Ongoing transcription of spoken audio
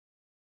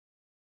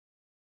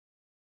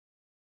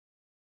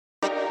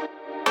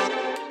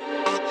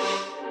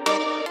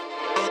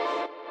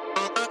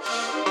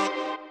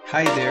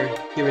Hi there,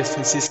 here is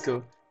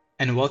Francisco,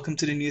 and welcome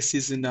to the new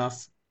season of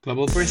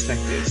Global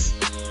Perspectives,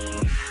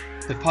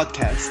 the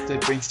podcast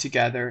that brings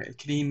together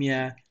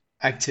academia,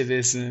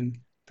 activism,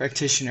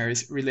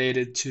 practitioners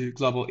related to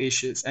global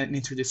issues and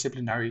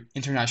interdisciplinary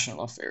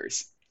international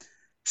affairs.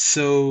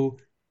 So,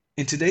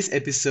 in today's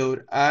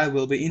episode, I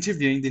will be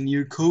interviewing the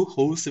new co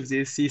host of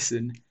this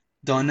season,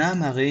 Donna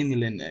Marie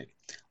Milenek.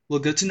 We'll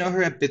get to know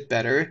her a bit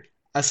better,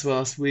 as well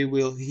as we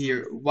will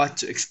hear what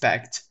to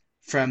expect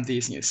from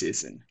this new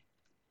season.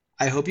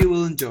 I hope you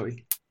will enjoy.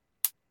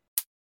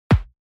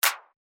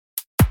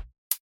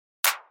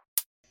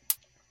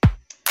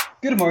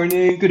 Good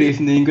morning, good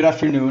evening, good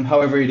afternoon,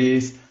 however it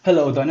is.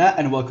 Hello, Donna,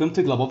 and welcome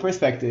to Global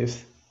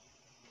Perspectives.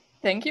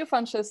 Thank you,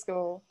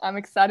 Francisco. I'm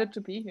excited to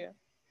be here.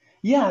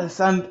 Yes,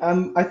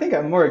 I think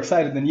I'm more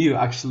excited than you,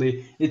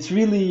 actually. It's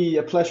really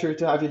a pleasure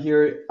to have you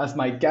here as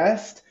my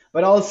guest,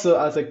 but also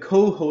as a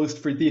co-host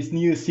for this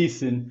new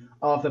season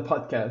of the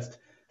podcast.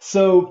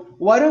 So,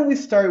 why don't we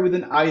start with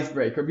an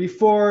icebreaker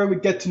before we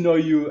get to know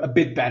you a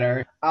bit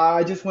better?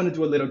 I just want to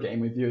do a little game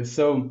with you.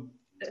 So,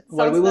 It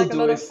what we sounds will like a do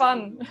lot of is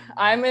fun.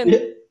 I'm Yeah,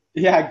 in.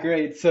 yeah,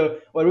 great. So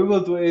what we will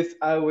do is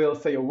I will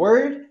say a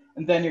word,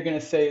 and then you're gonna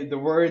say the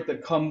word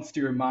that comes to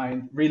your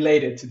mind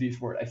related to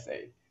this word I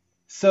say.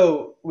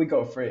 So we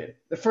go for it.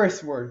 The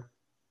first word,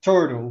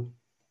 turtle,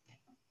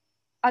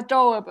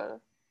 Adorable.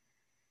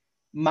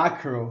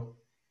 macro,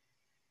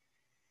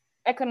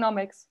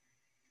 Economics.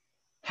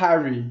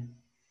 Harry,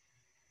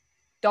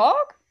 Dog?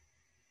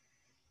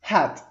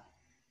 hat,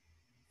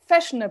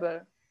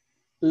 Fashionable.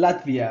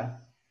 Latvia,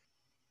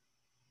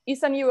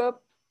 Eastern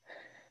Europe.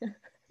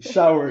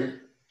 shower.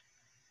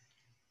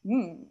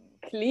 Hmm,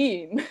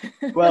 clean.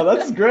 Well,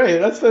 that's great.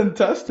 That's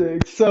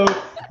fantastic. So,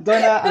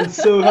 Donna, I'm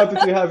so happy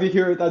to have you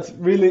here. That's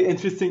really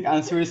interesting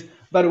answers,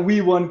 but we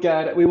won't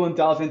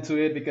delve into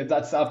it because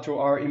that's up to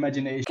our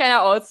imagination. Can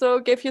I also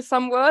give you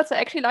some words? I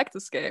actually like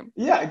this game.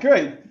 Yeah,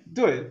 great.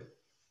 Do it.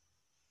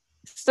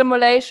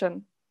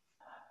 Stimulation.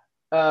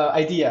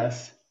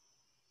 Ideas,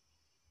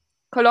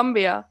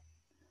 Colombia.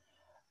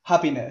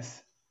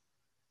 happiness,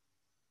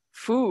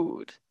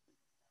 Food.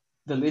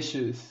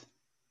 delicious,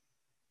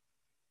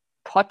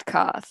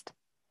 Podcast.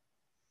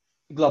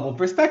 global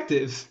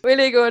perspectives.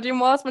 Really good. You're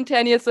more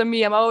spontaneous than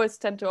me. I always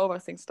tend to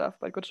overthink stuff,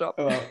 but good job.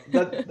 Well,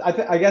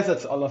 I guess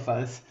that's all of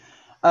us.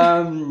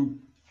 Um,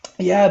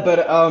 yeah,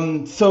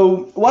 but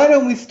so why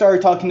don't we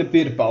start talking a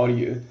bit about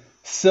you?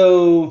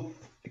 So,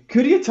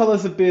 could you tell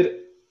us a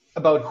bit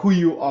about who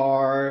you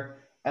are,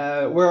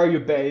 where are you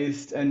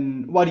based,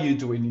 and what are you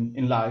doing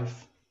in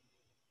life?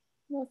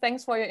 Well,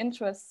 thanks for your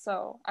interest.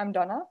 So, I'm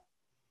Donna.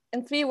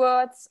 In 3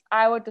 words,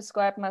 I would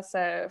describe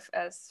myself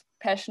as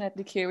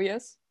passionately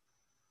curious,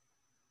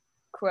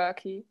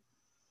 quirky,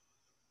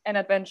 and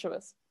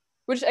adventurous,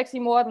 which is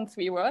actually more than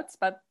 3 words,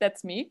 but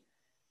that's me.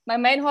 My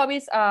main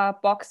hobbies are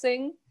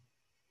boxing,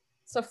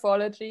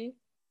 sophrology,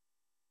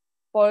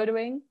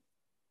 bouldering,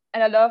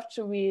 and I love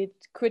to read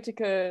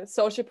critical,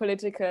 social,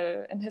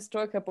 political, and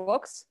historical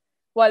books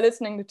while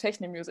listening to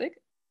techno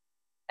music.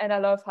 And I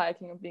love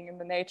hiking and being in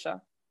the nature.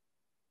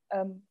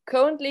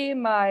 Currently,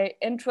 my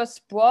interests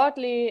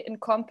broadly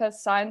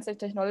encompass science and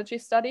technology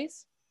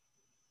studies,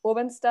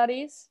 urban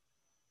studies.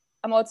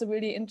 I'm also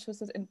really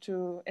interested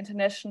into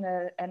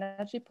international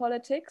energy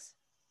politics,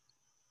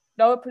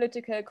 global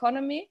political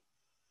economy,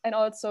 and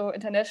also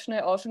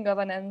international ocean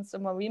governance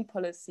and marine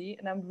policy.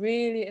 And I'm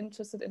really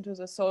interested into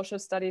the social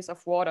studies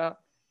of water,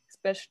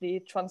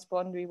 especially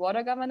transboundary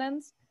water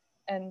governance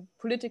and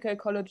political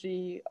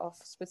ecology of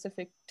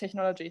specific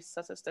technologies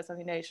such as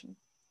desalination.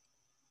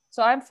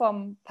 So I'm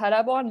from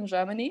Paderborn in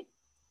Germany,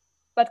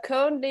 but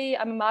currently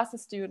I'm a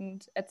master's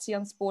student at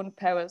Sciences Po in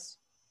Paris.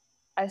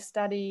 I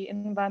study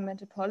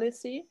environmental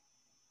policy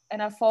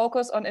and I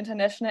focus on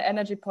international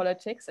energy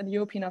politics and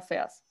European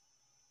affairs.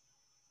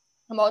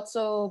 I'm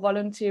also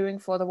volunteering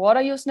for the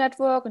Water Use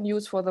Network and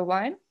Use for the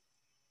Rhine.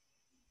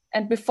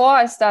 And before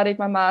I studied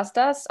my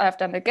master's, I've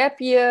done a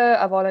gap year.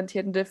 I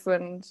volunteered in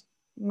different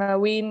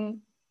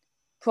marine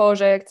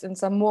projects in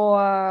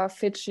Samoa,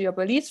 Fiji, or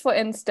Belize, for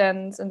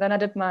instance. And then I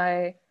did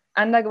my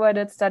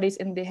undergraduate studies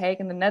in The Hague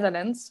in the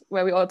Netherlands,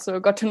 where we also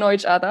got to know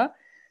each other.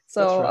 That's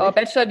So our right.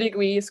 bachelor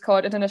degree is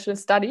called International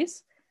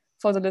Studies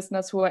for the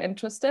listeners who are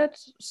interested.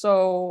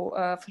 So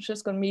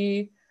Francisco and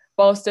me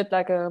both did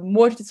like a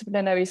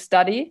multidisciplinary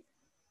study,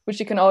 which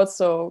you can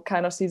also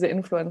kind of see the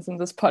influence in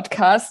this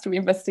podcast. We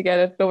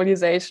investigated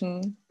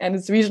globalization and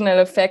its regional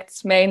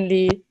effects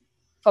mainly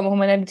from a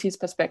humanities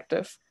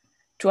perspective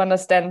to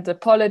understand the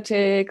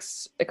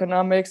politics,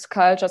 economics,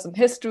 cultures, and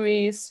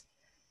histories,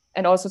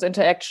 and also the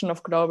interaction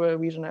of global,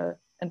 regional,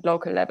 and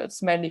local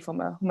levels, mainly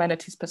from a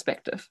humanities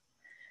perspective.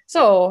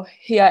 So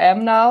here I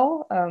am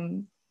now,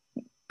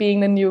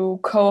 being the new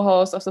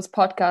co-host of this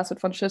podcast with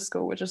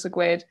Francisco, which is a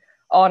great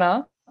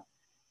honor.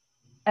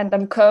 And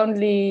I'm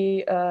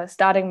currently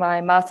starting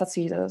my master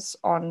thesis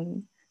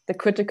on the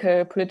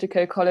critical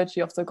political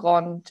ecology of the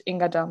Grand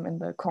Inga Dam in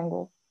the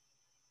Congo.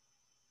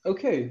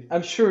 Okay,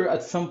 I'm sure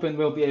at some point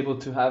we'll be able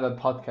to have a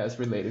podcast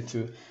related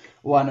to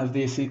one of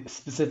these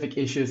specific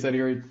issues that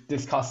you're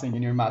discussing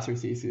in your master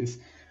thesis.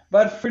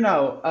 But for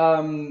now,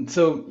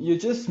 so you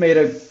just made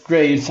a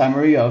great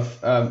summary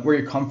of where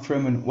you come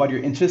from and what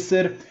you're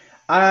interested.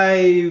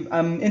 I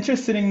am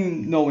interested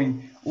in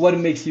knowing what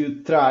makes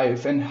you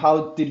thrive and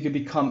how did you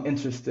become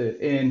interested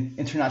in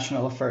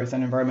international affairs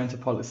and environmental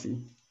policy?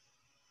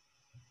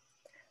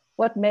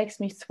 What makes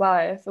me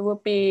thrive? It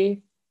would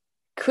be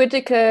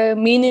critical,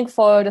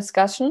 meaningful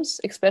discussions,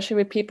 especially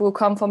with people who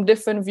come from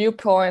different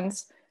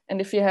viewpoints,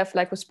 and if you have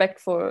like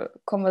respectful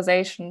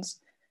conversations.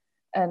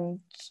 And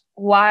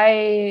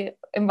why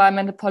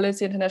environmental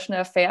policy,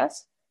 international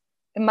affairs?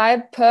 In my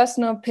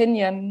personal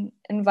opinion,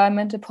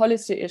 environmental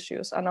policy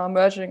issues are now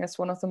emerging as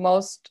one of the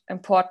most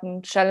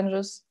important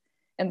challenges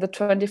in the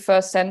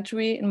 21st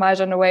century in my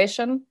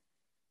generation.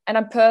 And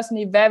I'm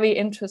personally very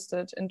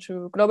interested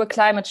into global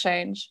climate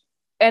change,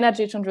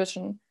 energy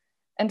transition,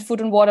 and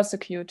food and water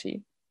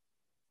security.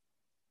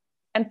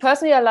 And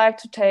personally, I like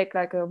to take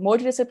like a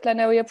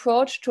multidisciplinary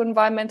approach to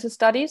environmental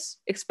studies,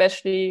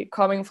 especially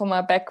coming from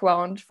my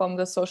background from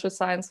the social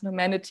science and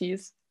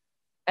humanities.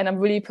 And I'm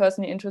really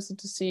personally interested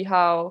to see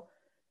how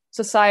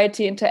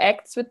society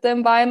interacts with the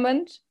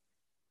environment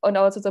and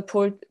also the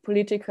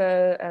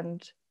political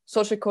and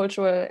social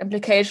cultural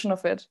implication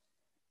of it,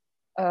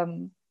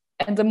 and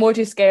the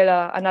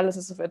multi-scalar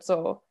analysis of it.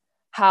 So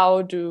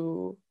how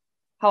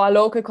are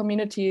local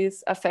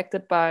communities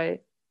affected by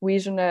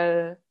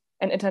regional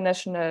and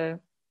international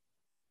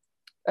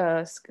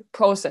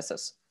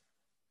processes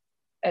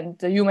and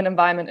the human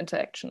environment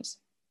interactions.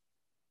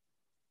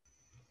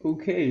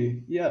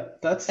 Okay, yeah,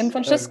 And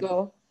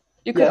Francisco,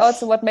 you could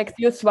also yes. what makes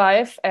you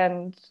thrive,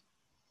 and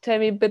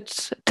tell a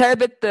bit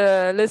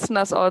the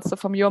listeners also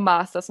from your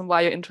masters and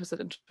why you're interested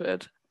into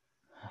it.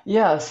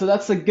 Yeah, so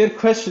that's a good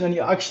question, and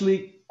you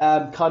actually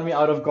caught me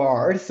out of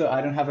guard, so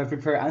I don't have a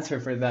prepared answer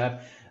for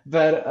that.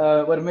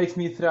 But what makes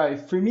me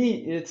thrive? For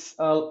me, it's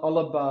all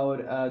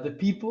about the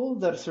people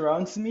that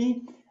surrounds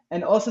me,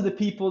 and also the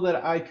people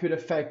that I could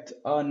affect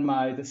on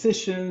my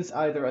decisions,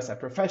 either as a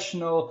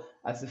professional,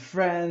 as a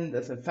friend,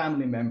 as a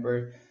family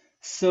member.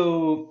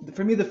 So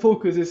for me, the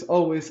focus is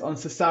always on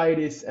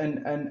societies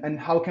and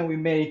how can we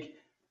make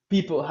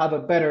people have a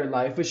better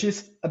life, which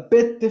is a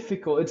bit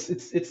difficult.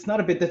 It's not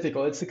a bit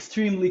difficult. It's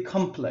extremely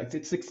complex.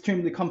 It's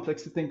extremely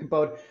complex to think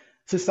about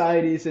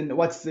societies and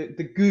what's the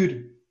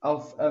good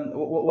of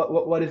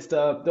what is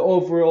the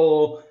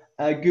overall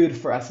good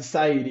for a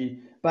society.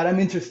 But I'm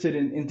interested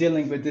in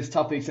dealing with these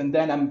topics, and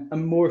then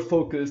I'm more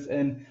focused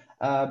in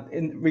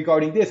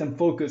regarding this. I'm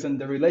focused on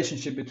the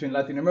relationship between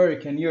Latin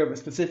America and Europe,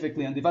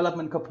 specifically on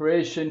development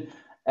cooperation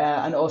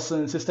and also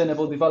in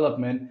sustainable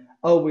development,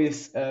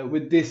 always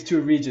with these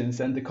two regions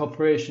and the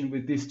cooperation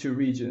with these two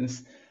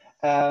regions.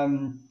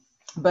 Um,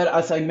 but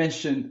as I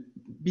mentioned,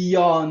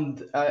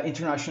 beyond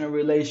international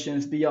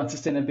relations, beyond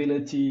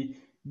sustainability,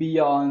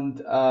 beyond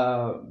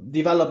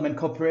development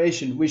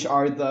cooperation, which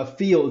are the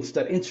fields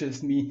that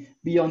interest me,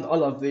 beyond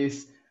all of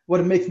this,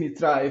 what makes me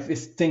thrive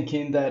is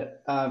thinking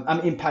that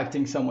I'm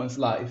impacting someone's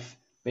life,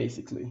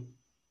 basically.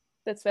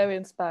 That's very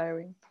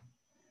inspiring.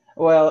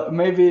 Well,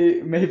 maybe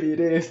it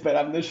is, but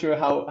I'm not sure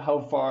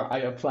how far I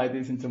apply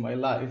this into my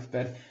life.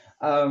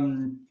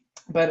 Um,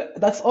 but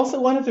that's also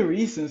one of the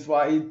reasons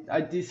why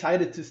I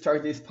decided to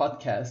start this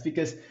podcast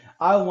because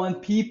I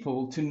want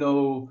people to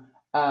know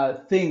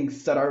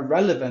things that are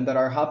relevant that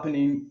are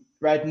happening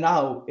right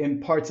now in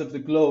parts of the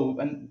globe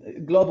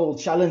and global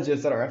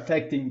challenges that are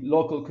affecting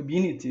local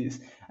communities.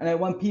 And I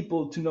want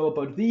people to know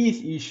about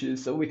these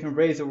issues so we can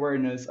raise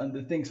awareness on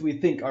the things we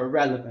think are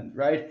relevant,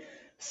 right?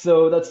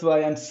 So that's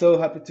why I'm so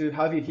happy to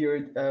have you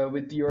here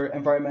with your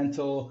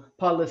environmental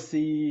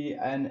policy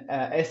and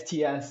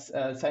STS,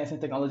 Science and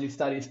Technology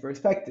Studies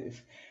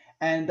perspective.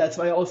 And that's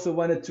why I also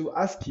wanted to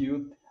ask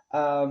you,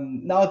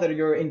 now that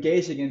you're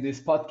engaging in this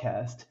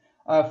podcast,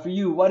 for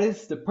you, what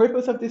is the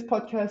purpose of this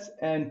podcast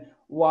and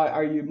why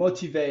are you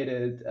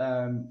motivated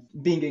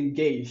being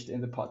engaged in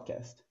the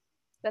podcast?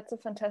 That's a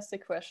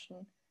fantastic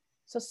question.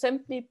 So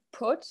simply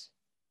put,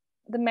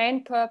 the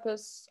main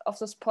purpose of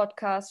this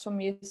podcast for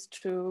me is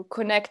to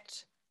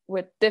connect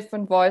with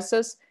different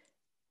voices,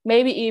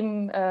 maybe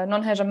even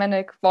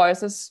non-hegemonic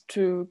voices,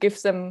 to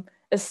give them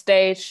a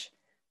stage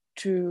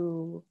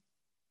to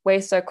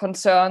voice their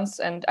concerns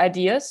and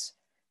ideas.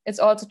 It's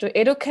also to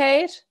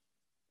educate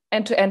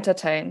and to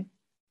entertain.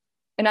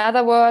 In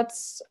other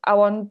words, I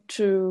want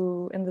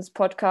to, in this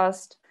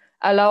podcast,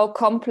 allow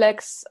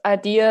complex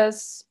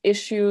ideas,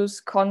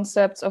 issues,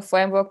 concepts, or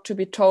framework to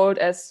be told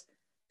as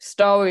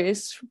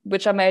stories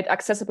which are made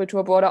accessible to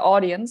a broader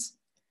audience.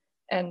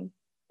 And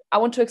I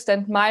want to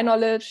extend my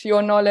knowledge,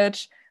 your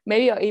knowledge,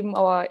 maybe even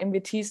our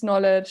invitees'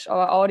 knowledge,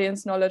 our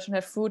audience knowledge, and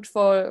have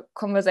fruitful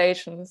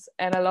conversations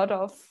and a lot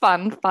of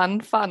fun.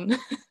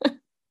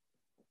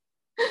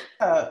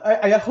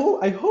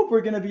 I hope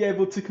we're gonna be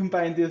able to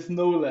combine this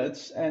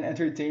knowledge and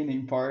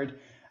entertaining part.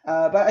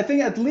 But I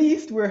think at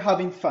least we're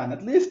having fun.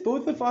 At least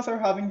both of us are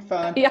having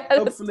fun. Yeah, that's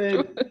Hopefully,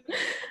 true.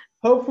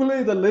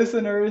 hopefully the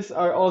listeners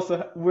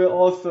will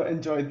also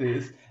enjoy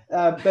this.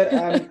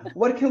 But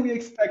what can we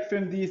expect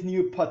from this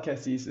new podcast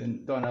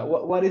season, Donna?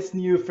 What is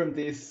new from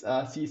this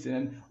season,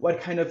 and what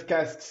kind of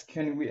guests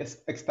can we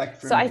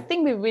expect So from I you?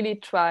 think we really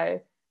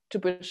try to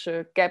bridge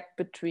a gap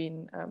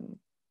between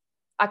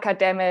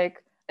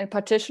academic and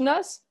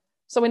practitioners.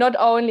 So we not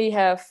only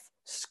have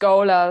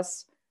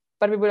scholars,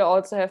 but we will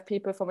also have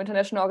people from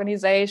international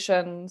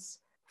organizations,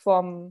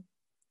 from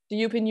the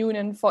European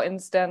Union, for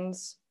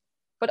instance,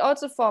 but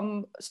also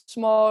from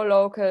small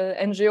local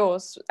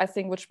NGOs, I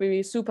think, which will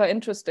be super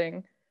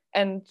interesting.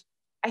 And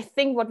I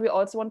think what we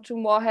also want to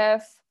more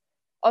have,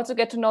 also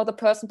get to know the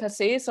person per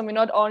se. So we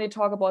not only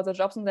talk about the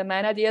jobs and the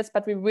main ideas,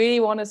 but we really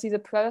want to see the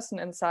person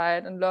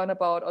inside and learn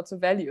about also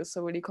values.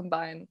 So really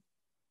combine,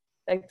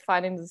 like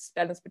finding this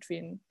balance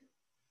between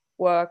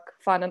work,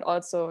 fun, and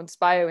also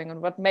inspiring,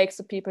 and what makes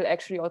the people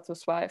actually also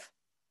thrive.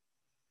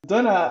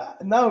 Donna,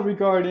 now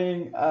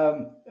regarding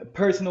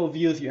personal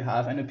views you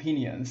have and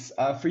opinions,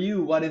 for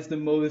you, what is the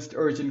most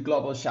urgent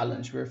global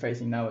challenge we're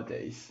facing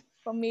nowadays?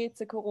 For me, it's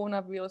the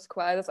coronavirus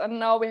crisis. And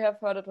now we have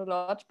heard it a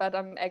lot, but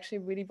I'm actually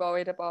really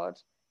worried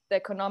about the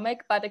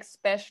economic, but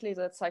especially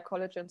the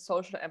psychology and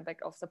social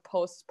impact of the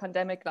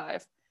post-pandemic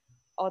life.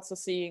 Also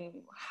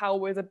seeing how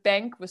will the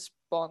bank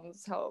respond,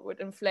 how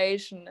with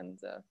inflation and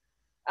the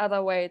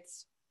other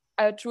weights.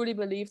 I truly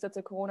believe that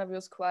the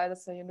coronavirus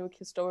crisis is a unique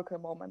historical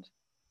moment.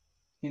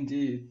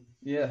 Indeed,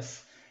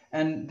 yes.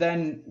 And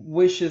then,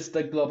 which is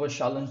the global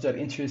challenge that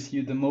interests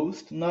you the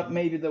most? Not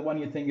maybe the one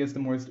you think is the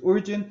most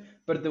urgent,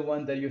 but the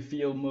one that you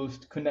feel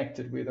most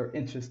connected with or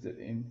interested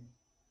in.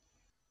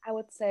 I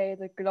would say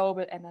the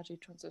global energy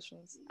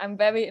transitions. I'm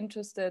very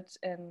interested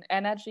in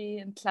energy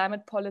and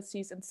climate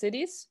policies in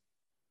cities,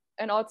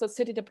 and also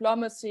city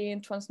diplomacy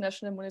and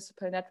transnational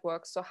municipal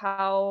networks. So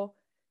how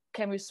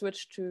can we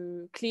switch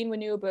to clean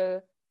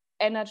renewable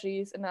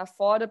energies in an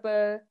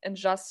affordable and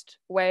just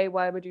way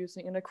while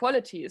reducing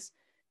inequalities?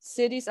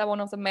 Cities are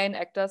one of the main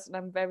actors, and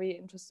I'm very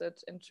interested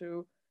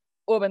into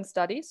urban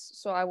studies.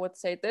 So I would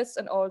say this,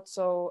 and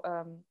also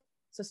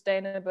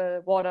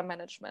sustainable water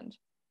management.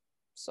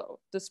 So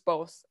this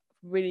both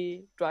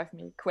really drive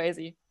me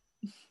crazy.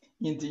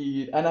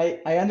 Indeed. And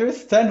I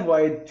understand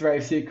why it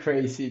drives you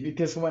crazy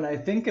because when I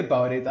think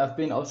about it, I've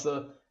been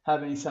also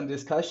having some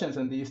discussions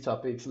on these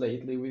topics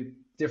lately with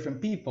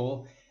different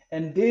people.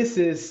 And this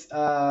is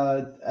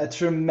a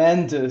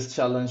tremendous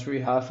challenge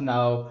we have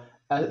now,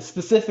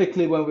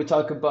 specifically when we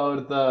talk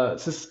about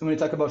when we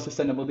talk about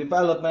sustainable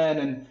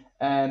development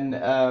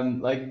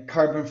and like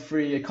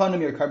carbon-free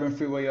economy or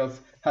carbon-free way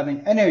of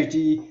having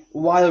energy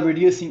while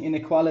reducing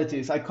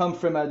inequalities. I come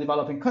from a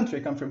developing country,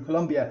 I come from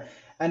Colombia,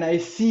 and I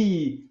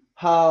see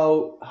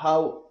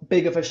how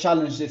big of a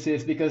challenge this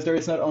is because there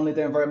is not only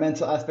the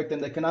environmental aspect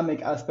and the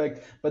economic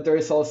aspect, but there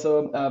is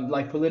also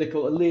like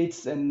political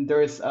elites and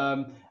there is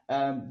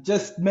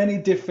just many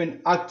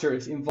different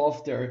actors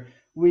involved there,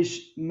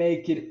 which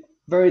make it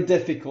very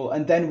difficult.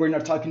 And then we're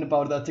not talking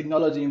about the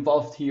technology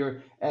involved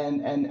here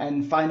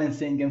and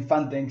financing and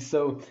funding.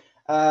 So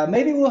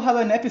maybe we'll have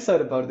an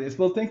episode about this.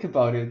 We'll think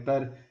about it,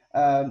 but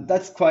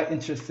that's quite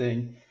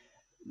interesting.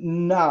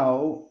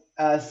 Now,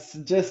 as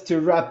just to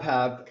wrap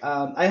up,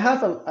 I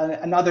have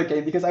another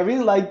game because I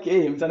really like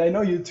games and I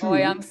know you Oh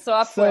yeah, I'm too. so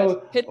up for it.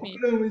 So Hit why me.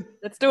 don't we,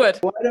 Let's do it.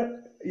 why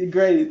don't,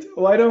 great.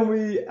 Why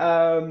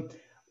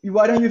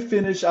don't you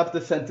finish up the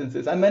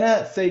sentences? I'm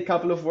gonna say a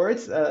couple of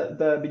words,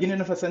 the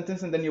beginning of a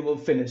sentence, and then you will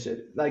finish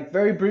it, like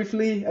very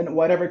briefly, and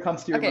whatever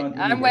comes to your Okay,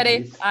 mind I'm ready.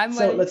 immediately. I'm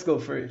So ready. let's go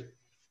for it.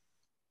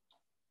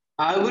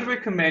 I would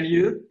recommend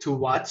you to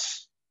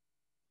watch.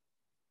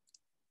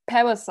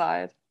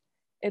 Parasite.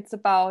 It's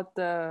about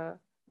the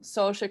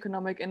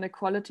socioeconomic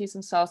inequalities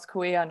in South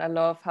Korea, and I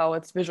love how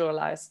it's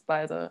visualized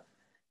by the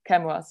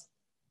cameras.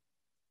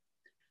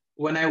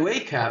 When I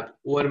wake up,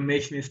 what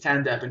makes me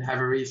stand up and have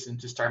a reason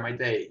to start my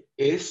day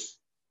is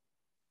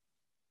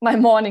My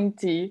morning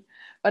tea,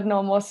 but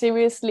no, more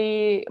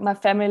seriously, my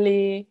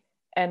family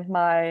and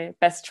my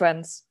best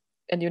friends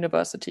in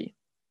university.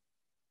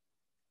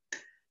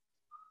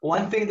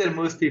 one thing that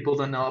most people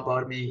don't know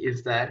about me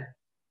is that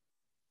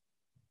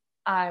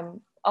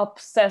I'm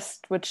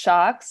obsessed with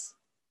sharks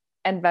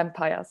and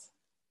vampires.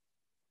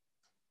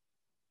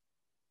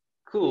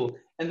 cool.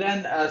 And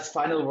then, as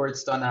final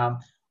words, Donna,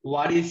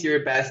 what is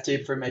your best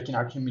tip for making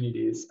our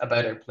communities a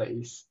better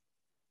place?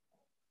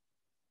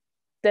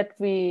 That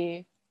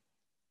we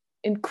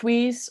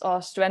increase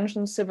or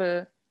strengthen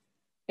civil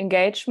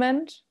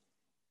engagement,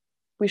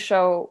 we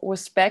show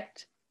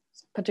respect,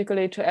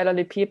 particularly to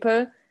elderly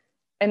people,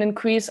 and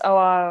increase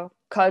our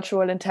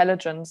cultural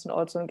intelligence and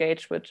also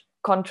engage with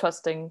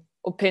contrasting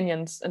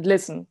opinions and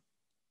listen.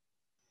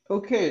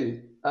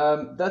 Okay,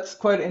 that's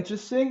quite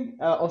interesting,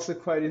 also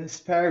quite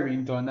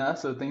inspiring, Donna.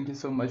 So thank you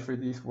so much for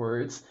these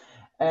words.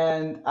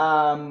 And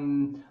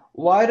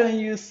why don't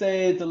you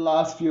say the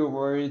last few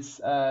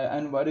words,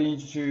 and why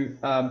don't you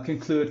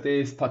conclude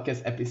this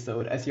podcast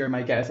episode as you're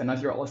my guest and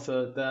as you're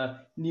also the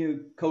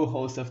new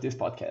co-host of this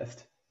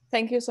podcast?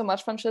 Thank you so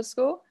much,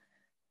 Francisco.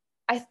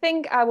 I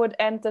think I would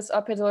end this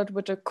episode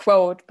with a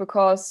quote,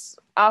 because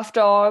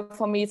after all,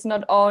 for me, it's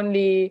not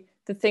only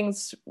the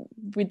things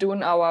we do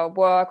in our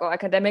work or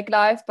academic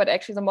life, but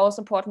actually the most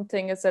important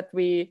thing is that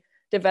we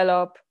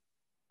develop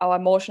our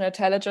emotional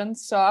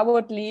intelligence. So I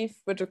would leave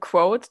with a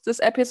quote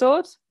this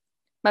episode.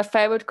 My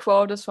favorite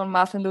quote is from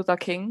Martin Luther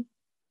King.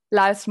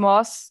 Life's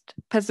most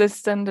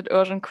persistent and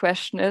urgent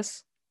question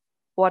is,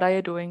 what are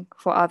you doing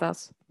for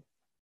others?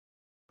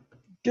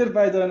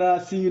 Goodbye,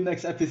 Donna. See you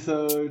next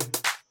episode.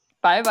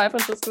 Bye,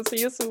 Francisco.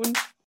 See you soon.